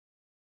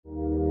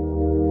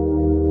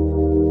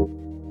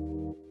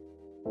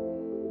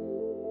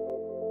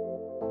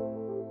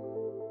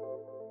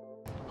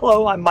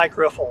Hello, I'm Mike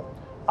Riffle.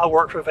 I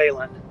work for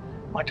Valent.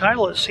 My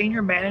title is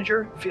Senior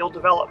Manager, Field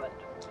Development.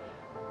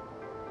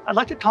 I'd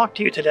like to talk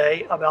to you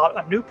today about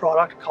a new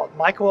product called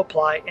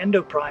MycoApply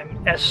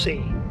EndoPrime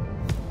SC.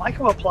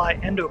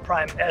 MycoApply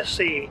EndoPrime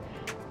SC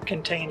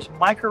contains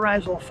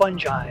mycorrhizal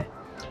fungi.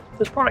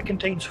 This product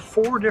contains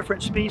 4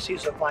 different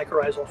species of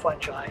mycorrhizal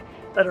fungi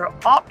that are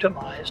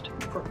optimized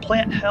for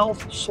plant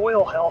health,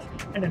 soil health,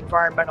 and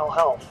environmental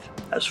health.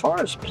 As far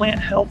as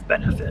plant health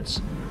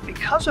benefits,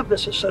 because of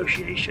this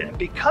association and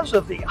because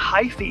of the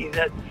hyphae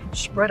that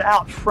spread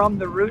out from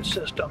the root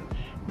system,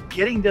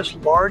 getting this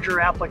larger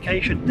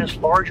application, this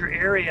larger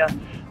area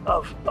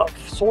of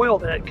soil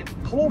that it can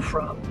pull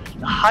from,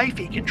 the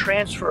hyphae can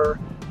transfer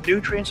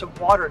nutrients and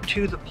water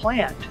to the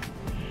plant,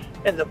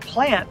 and the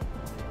plant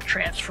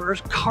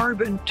transfers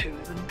carbon to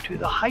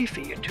the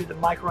hyphae and to the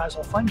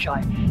mycorrhizal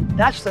fungi.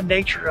 That's the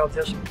nature of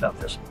this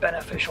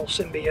beneficial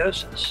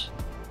symbiosis.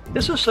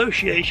 This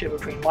association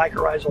between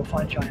mycorrhizal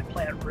fungi and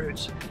plant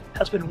roots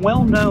has been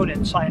well known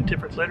in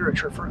scientific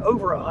literature for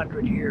over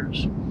 100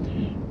 years.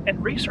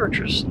 And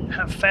researchers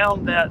have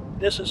found that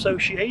this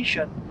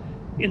association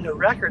in the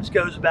records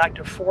goes back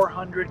to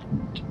 400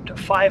 to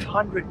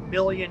 500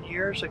 million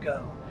years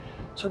ago.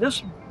 So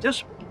this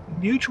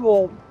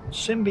mutual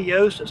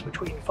symbiosis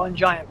between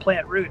fungi and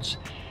plant roots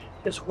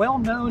is well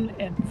known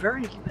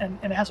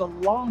and has a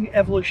long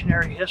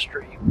evolutionary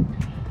history.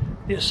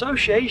 The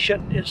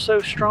association is so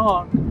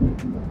strong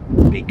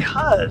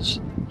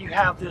because you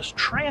have this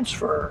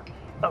transfer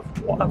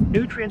of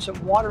nutrients and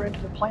water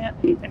into the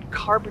plant and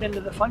carbon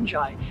into the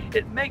fungi.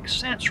 It makes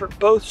sense for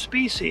both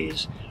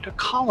species to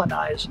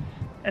colonize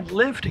and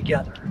live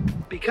together.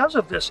 Because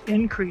of this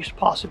increased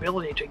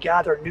possibility to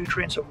gather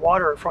nutrients and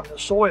water from the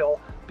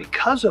soil,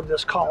 because of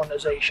this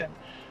colonization,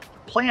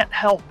 plant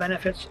health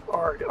benefits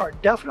are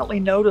definitely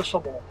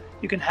noticeable.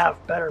 You can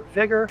have better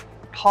vigor,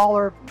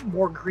 taller,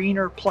 more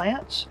greener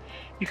plants.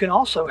 You can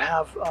also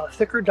have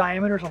thicker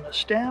diameters on the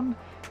stem,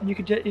 and you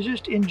can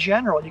just in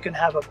general, you can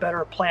have a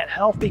better plant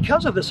health.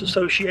 Because of this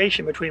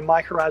association between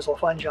mycorrhizal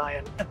fungi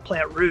and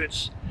plant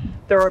roots,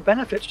 there are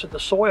benefits to the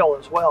soil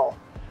as well.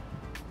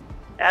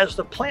 As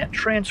the plant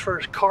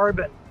transfers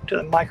carbon to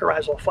the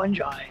mycorrhizal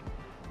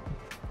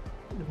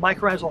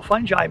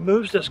fungi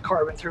moves this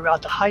carbon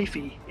throughout the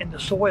hyphae in the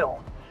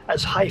soil.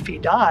 As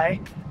hyphae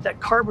die, that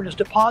carbon is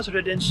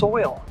deposited in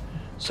soil.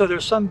 So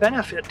there's some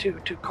benefit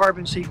to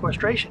carbon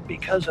sequestration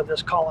because of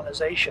this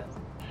colonization.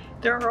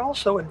 There are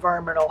also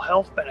environmental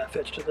health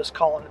benefits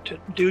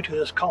due to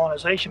this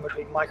colonization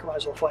between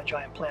mycorrhizal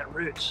fungi and plant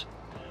roots.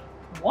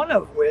 One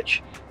of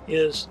which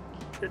is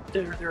that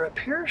there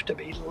appears to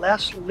be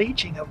less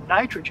leaching of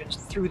nitrogens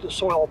through the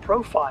soil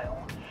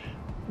profile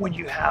when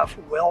you have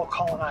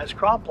well-colonized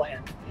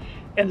cropland.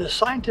 And the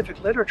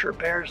scientific literature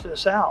bears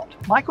this out.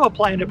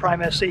 MycoApply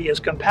EndoPrime SC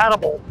is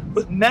compatible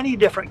with many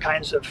different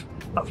kinds of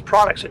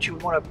products that you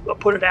want to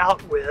put it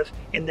out with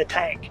in the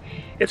tank.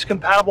 It's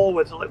compatible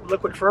with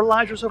liquid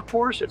fertilizers, of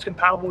course. It's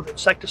compatible with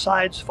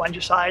insecticides,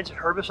 fungicides, and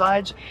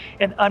herbicides,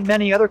 and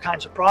many other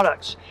kinds of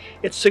products.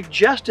 It's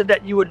suggested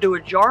that you would do a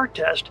jar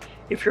test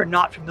if you're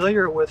not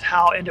familiar with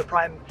how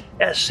EndoPrime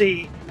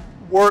SC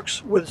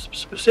works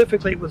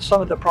specifically with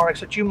some of the products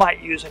that you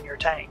might use in your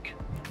tank.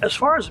 As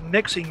far as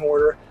mixing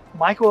order,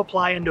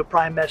 MycoApply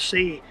EndoPrime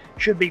SC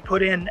should be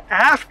put in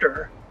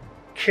after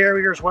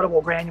carriers,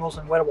 wettable granules,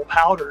 and wettable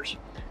powders,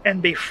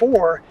 and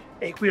before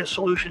aqueous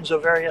solutions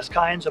of various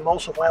kinds,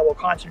 emulsifiable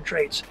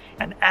concentrates,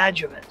 and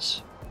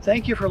adjuvants.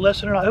 Thank you for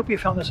listening. I hope you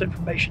found this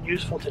information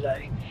useful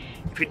today.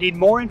 If you need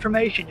more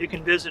information, you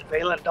can visit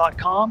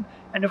valent.com,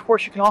 and of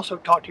course you can also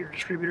talk to your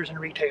distributors and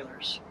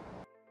retailers.